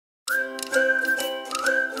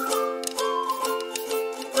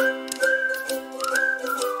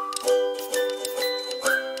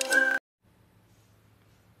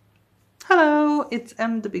it's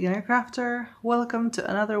the Beginner Crafter. Welcome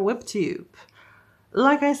to another WIPTube.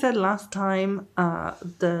 Like I said last time,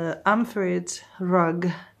 the Amphirite rug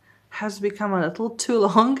has become a little too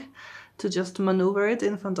long to just maneuver it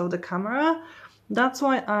in front of the camera. That's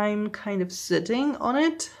why I'm kind of sitting on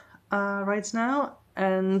it right now,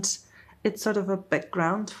 and it's sort of a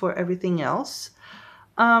background for everything else.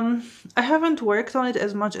 I haven't worked on it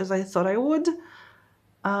as much as I thought I would.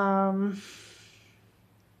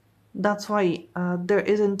 That's why there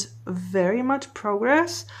isn't very much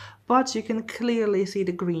progress, but you can clearly see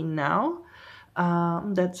the green now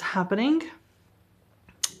that's happening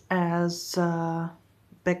as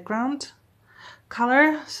background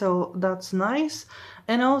color, so that's nice.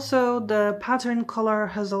 And also the pattern color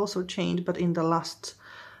has also changed, but in the last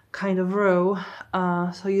kind of row,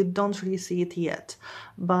 so you don't really see it yet,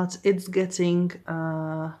 but it's getting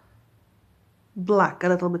black a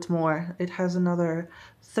little bit more. It has another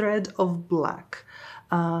thread of black.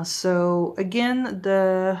 So again,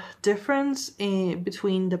 the difference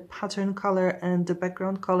between the pattern color and the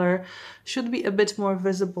background color should be a bit more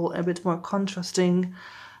visible, a bit more contrasting.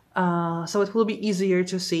 So it will be easier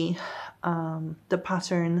to see the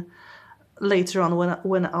pattern later on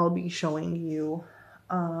when I'll be showing you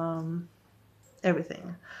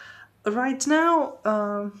everything. Right now,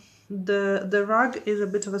 the rug is a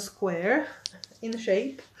bit of a square in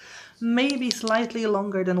shape, maybe slightly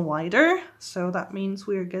longer than wider, so that means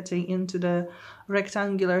we're getting into the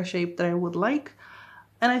rectangular shape that I would like,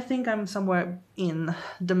 and I think I'm somewhere in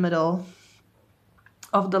the middle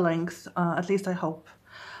of the length, at least I hope.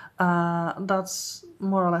 That's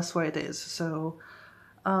more or less where it is, so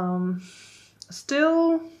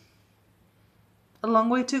still a long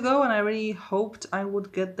way to go, and I really hoped I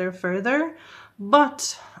would get there further,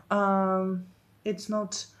 but it's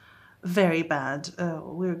not very bad.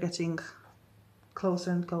 We're getting closer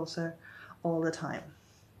and closer all the time.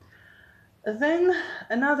 Then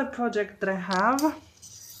another project that I have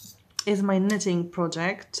is my knitting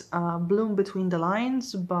project, Bloom Between the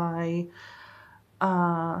Lines by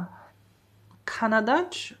CanaDutch,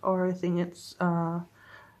 or I think it's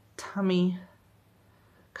Tammy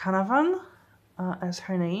Canavan as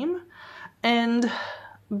her name. And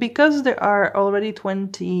because there are already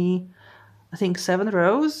 7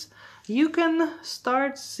 rows, you can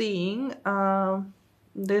start seeing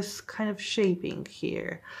this kind of shaping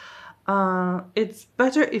here. It's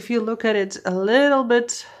better if you look at it a little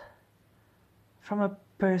bit from a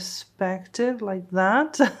perspective like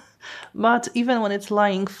that. But even when it's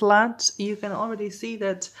lying flat, you can already see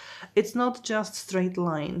that it's not just straight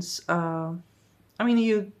lines. I mean,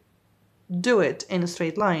 you do it in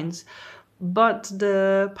straight lines, but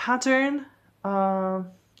the pattern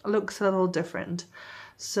looks a little different.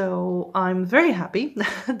 So I'm very happy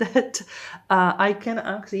that I can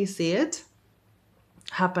actually see it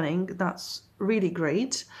happening. That's really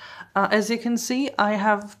great. As you can see, I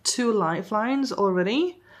have 2 lifelines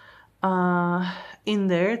already in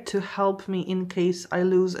there to help me in case I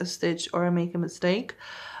lose a stitch or I make a mistake.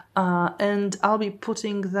 And I'll be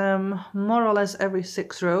putting them more or less every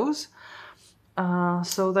 6 rows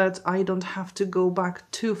so that I don't have to go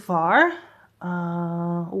back too far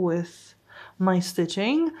with my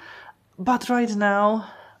stitching. But right now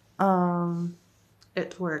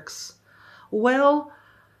it works well.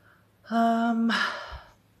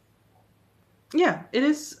 Yeah, it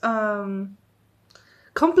is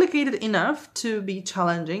complicated enough to be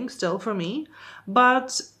challenging still for me,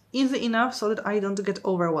 but easy enough so that I don't get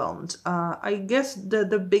overwhelmed. I guess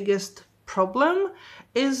the biggest problem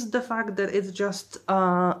is the fact that it's just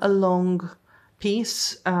a long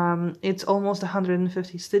piece. It's almost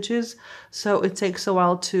 150 stitches, so it takes a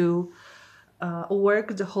while to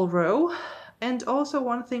work the whole row. And also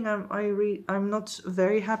one thing I'm not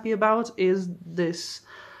very happy about is this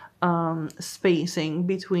spacing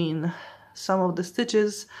between some of the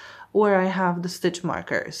stitches where I have the stitch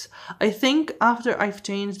markers. I think after I've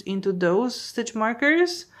changed into those stitch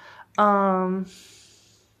markers,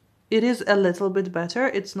 it is a little bit better.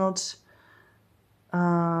 It's not,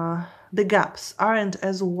 the gaps aren't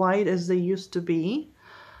as wide as they used to be.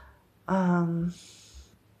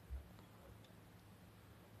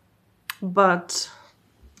 But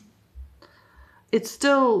it's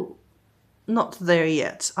still not there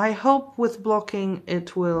yet. I hope with blocking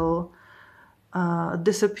it will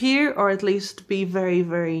disappear, or at least be very,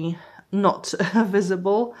 very not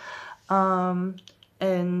visible.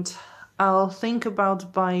 And I'll think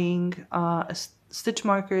about buying stitch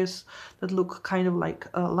markers that look kind of like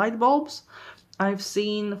light bulbs. I've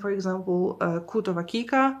seen, for example, Kutowa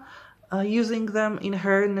Kika using them in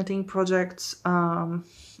her knitting projects,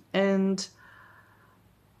 and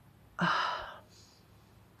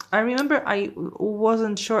I remember I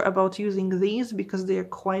wasn't sure about using these because they are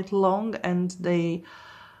quite long and they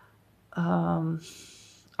are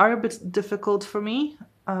a bit difficult for me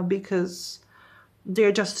because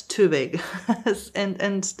they're just too big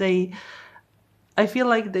and they, I feel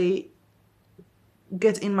like they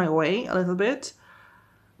get in my way a little bit,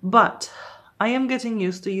 but I am getting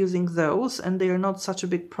used to using those and they are not such a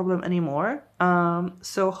big problem anymore.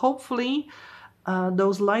 So hopefully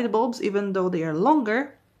those light bulbs, even though they are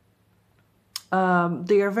longer,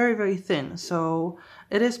 they are very, very thin. So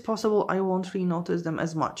it is possible I won't really notice them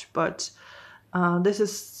as much, but this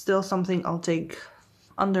is still something I'll take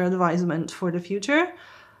under advisement for the future.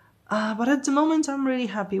 But at the moment, I'm really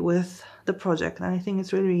happy with the project, and I think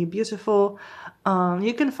it's really, really beautiful.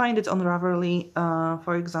 You can find it on Ravelry,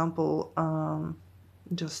 for example,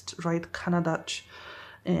 just write CanaDutch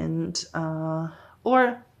and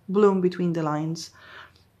or Bloom Between the Lines,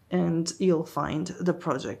 and you'll find the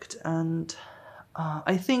project. And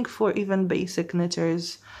I think for even basic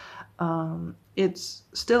knitters, it's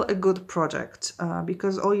still a good project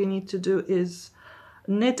because all you need to do is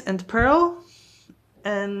knit and purl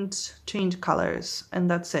and change colors, and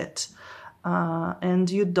that's it. And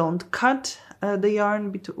you don't cut the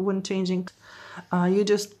yarn when changing. You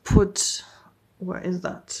just put, where is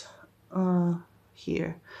that?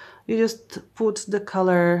 Here. You just put the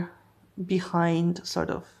color behind, sort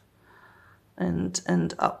of,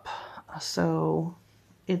 and up. So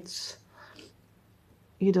it's,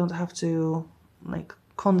 you don't have to like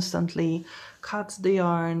constantly cut the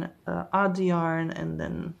yarn, add the yarn, and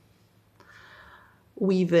then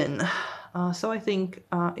weave in. So I think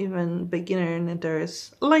even beginner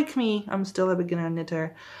knitters like me, I'm still a beginner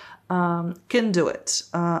knitter, can do it.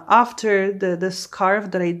 After the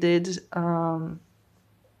scarf that I did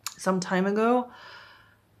some time ago,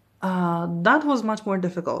 that was much more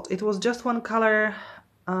difficult. It was just one color,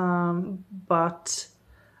 but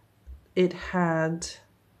it had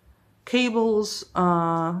cables,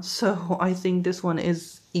 so I think this one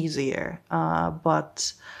is easier,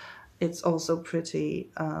 but it's also pretty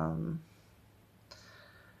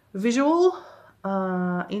visual,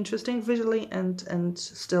 interesting visually, and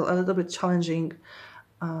still a little bit challenging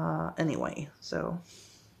anyway. So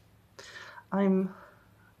I'm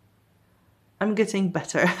getting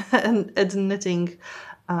better at knitting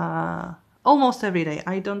almost every day.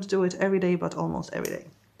 I don't do it every day, but almost every day.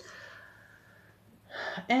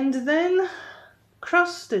 And then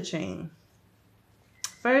cross stitching.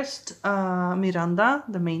 First, Miranda,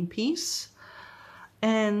 the main piece,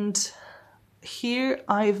 and here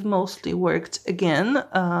I've mostly worked again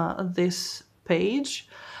this page.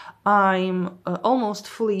 I'm almost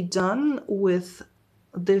fully done with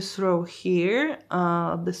this row here.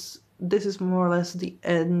 This is more or less the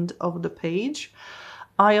end of the page.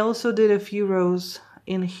 I also did a few rows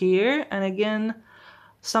in here, and again,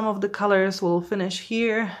 some of the colors will finish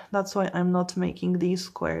here. That's why I'm not making these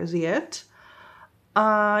squares yet.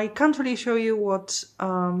 I can't really show you what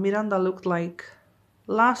Miranda looked like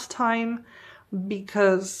last time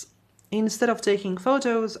because instead of taking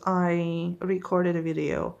photos, I recorded a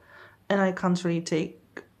video, and I can't really take,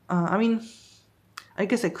 I mean, I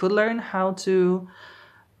guess I could learn how to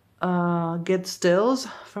get stills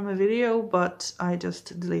from a video, but I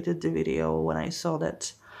just deleted the video when I saw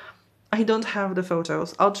that I don't have the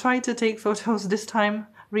photos. I'll try to take photos this time,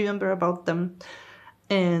 remember about them,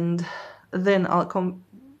 and then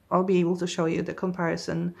I'll be able to show you the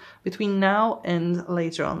comparison between now and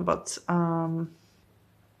later on, but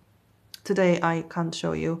today I can't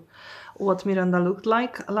show you what Miranda looked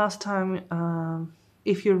like last time.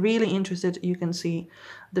 If you're really interested, you can see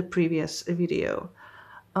the previous video.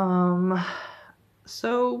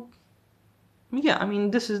 So yeah, I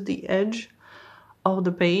mean, this is the edge of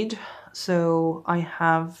the page, so I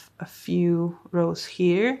have a few rows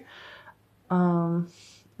here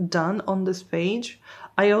done on this page.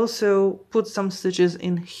 I also put some stitches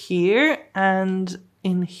in here and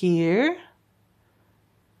in here,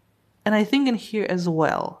 and I think in here as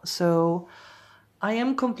well. So I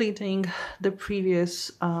am completing the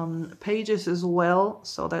previous pages as well,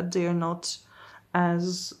 so that they're not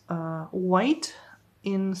as white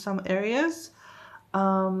in some areas.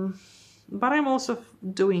 But I'm also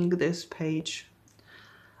doing this page.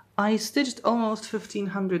 I stitched almost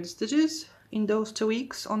 1500 stitches in those 2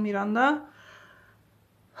 weeks on Miranda,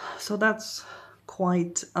 so that's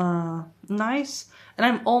quite nice, and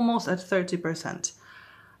I'm almost at 30%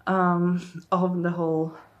 of the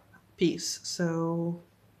whole piece, so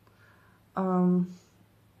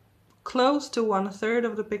close to 1/3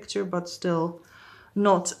 of the picture, but still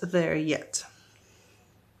not there yet.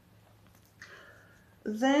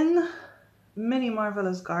 Then Mini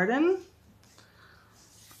Marvellous Garden.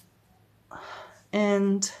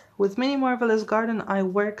 And with Mini Marvellous Garden, I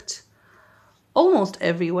worked almost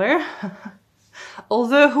everywhere.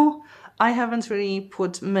 Although I haven't really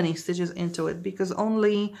put many stitches into it because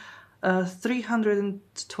only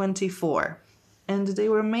 324. And they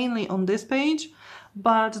were mainly on this page,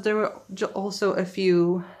 but there were also a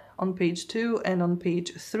few on page 2 and on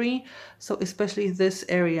page 3. So especially this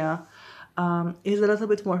area is a little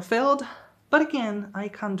bit more filled. But again, I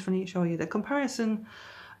can't really show you the comparison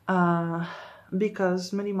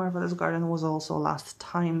because Mini Marvellous Garden was also last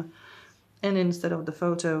time. And instead of the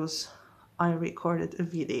photos, I recorded a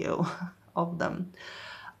video of them.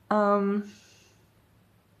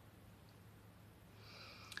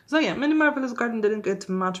 So yeah, Mini Marvellous Garden didn't get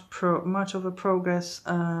much of a progress.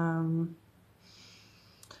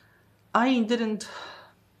 I didn't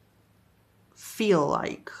feel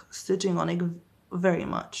like stitching on it very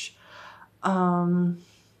much.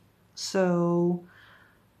 So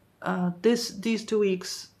these 2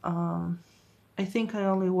 weeks, I think I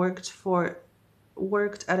only worked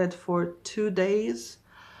at it for 2 days,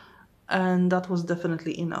 and that was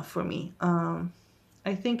definitely enough for me.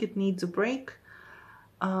 I think it needs a break.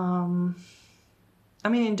 I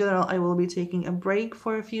mean, in general, I will be taking a break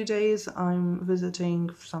for a few days. I'm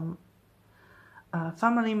visiting some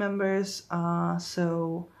family members,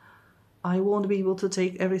 so I won't be able to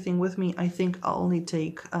take everything with me. I think I'll only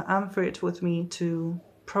take Amphirite with me to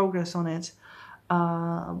progress on it,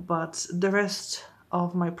 but the rest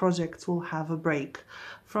of my projects will have a break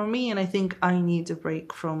from me, and I think I need a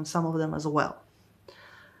break from some of them as well.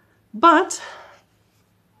 But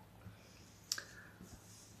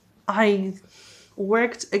I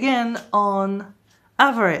worked again on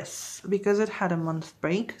Avarice because it had a month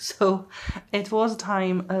break, so it was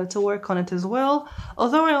time to work on it as well.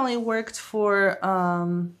 Although I only worked for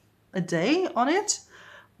a day on it,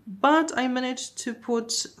 but I managed to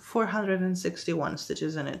put 461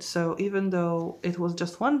 stitches in it. So even though it was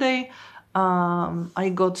just 1 day,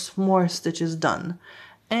 I got more stitches done.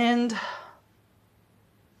 And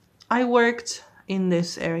I worked in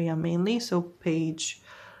this area mainly, so page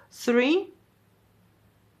 3.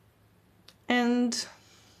 And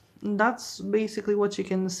that's basically what you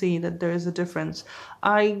can see, that there is a difference.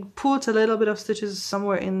 I put a little bit of stitches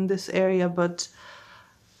somewhere in this area, but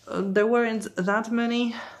there weren't that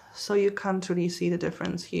many, so you can't really see the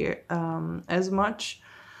difference here as much.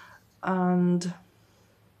 And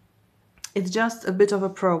it's just a bit of a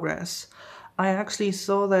progress. I actually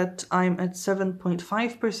saw that I'm at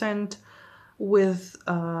 7.5% with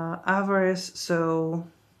Avarice, so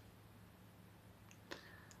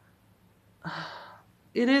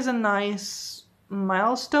it is a nice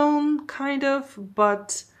milestone, kind of,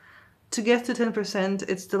 but to get to 10%,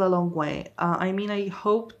 it's still a long way. I mean, I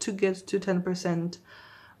hope to get to 10%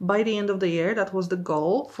 by the end of the year. That was the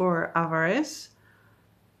goal for Avarice.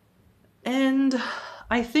 And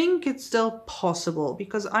I think it's still possible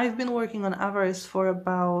because I've been working on Avarice for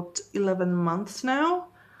about 11 months now.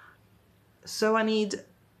 So I need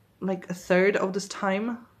like a third of this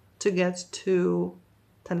time to get to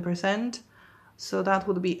 10%. So that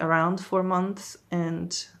would be around 4 months,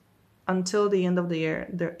 and until the end of the year,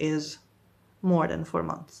 there is more than 4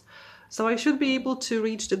 months. So I should be able to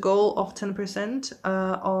reach the goal of 10%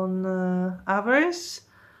 on Avarice,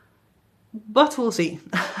 but we'll see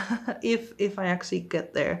if I actually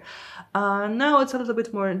get there. Now it's a little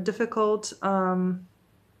bit more difficult.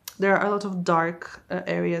 There are a lot of dark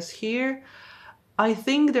areas here. I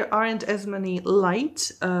think there aren't as many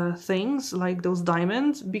light things like those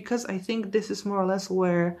diamonds, because I think this is more or less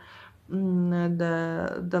where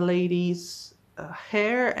the lady's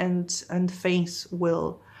hair and face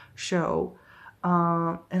will show.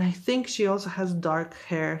 And I think she also has dark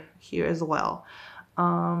hair here as well.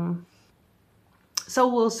 So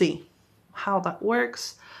we'll see how that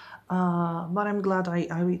works. But I'm glad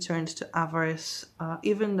I returned to Avarice,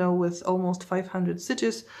 even though with almost 500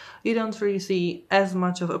 stitches, you don't really see as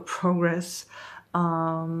much of a progress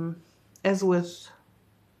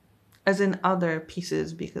as in other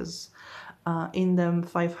pieces, because in them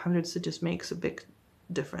 500 stitches makes a big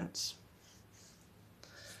difference.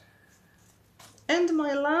 And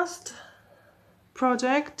my last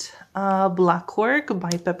project, Blackwork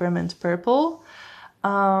by Peppermint Purple.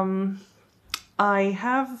 I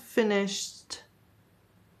have finished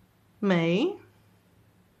May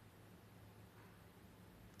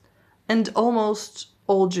and almost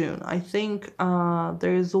all June. I think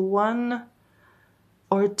there's 1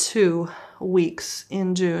 or 2 weeks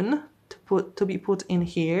in June to be put in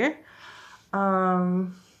here.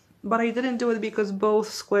 But I didn't do it because both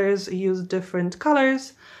squares use different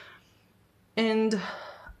colors. And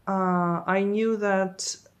I knew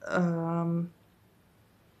that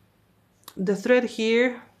the thread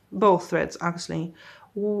here, both threads actually,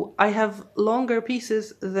 I have longer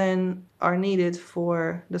pieces than are needed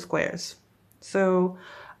for the squares. So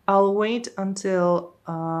I'll wait until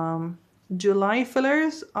July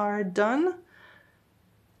fillers are done,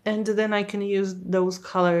 and then I can use those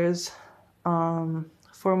colors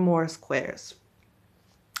for more squares.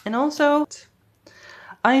 And also,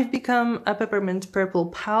 I've become a Peppermint Purple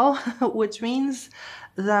pal, which means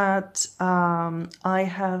that I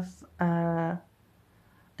have an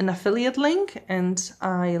affiliate link, and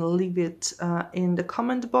I'll leave it in the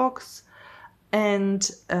comment box. And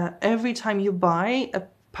every time you buy a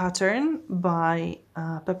pattern by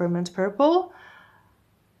Peppermint Purple,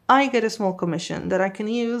 I get a small commission that I can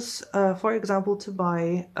use, for example, to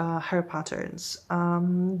buy her patterns.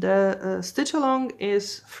 The stitch along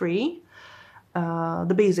is free.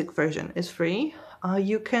 The basic version is free.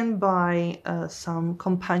 You can buy some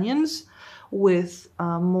companions with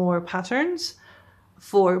more patterns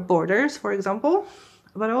for borders, for example,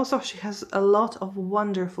 but also she has a lot of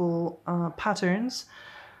wonderful patterns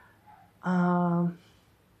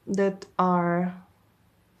that are,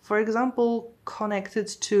 for example, connected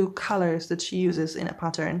to colors that she uses in a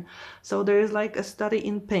pattern. So there is like a study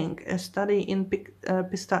in pink, a study in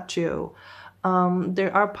pistachio.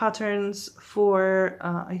 There are patterns for,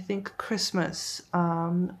 I think, Christmas,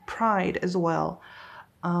 Pride as well.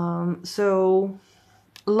 So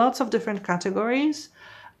lots of different categories.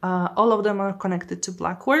 All of them are connected to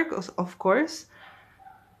Blackwork, of course.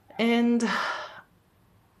 And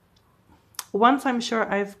once I'm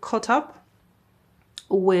sure I've caught up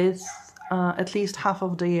with at least half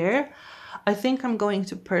of the year, I think I'm going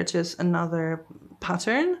to purchase another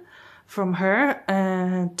pattern from her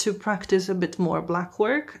to practice a bit more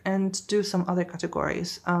Blackwork and do some other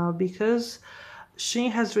categories because she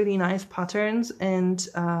has really nice patterns, and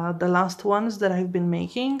the last ones that I've been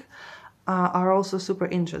making are also super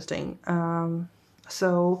interesting.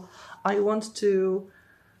 So I want to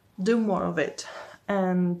do more of it,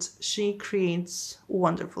 and she creates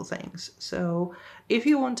wonderful things. So if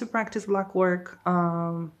you want to practice Blackwork,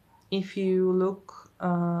 if you're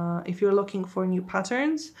looking for new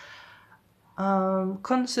patterns,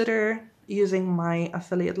 consider using my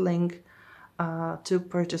affiliate link to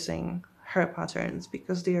purchasing her patterns,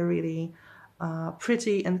 because they are really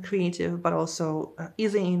pretty and creative, but also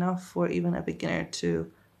easy enough for even a beginner to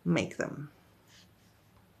make them.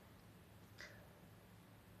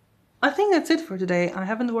 I think that's it for today. I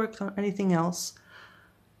haven't worked on anything else.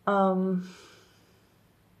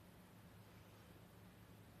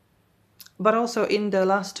 But also in the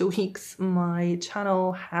last 2 weeks, my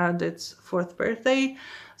channel had its 4th birthday.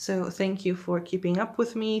 So thank you for keeping up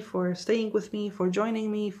with me, for staying with me, for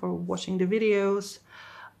joining me, for watching the videos.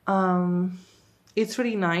 It's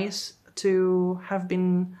really nice to have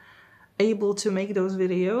been able to make those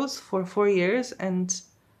videos for 4 years and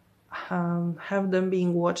have them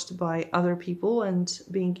being watched by other people and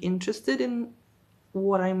being interested in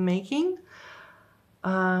what I'm making.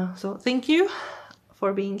 So thank you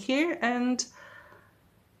for being here, and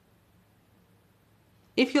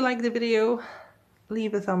if you like the video,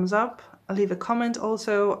 leave a thumbs up, leave a comment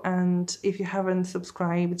also, and if you haven't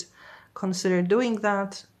subscribed, consider doing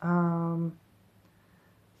that.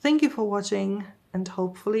 Thank you for watching, and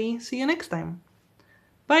hopefully see you next time.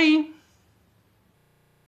 Bye!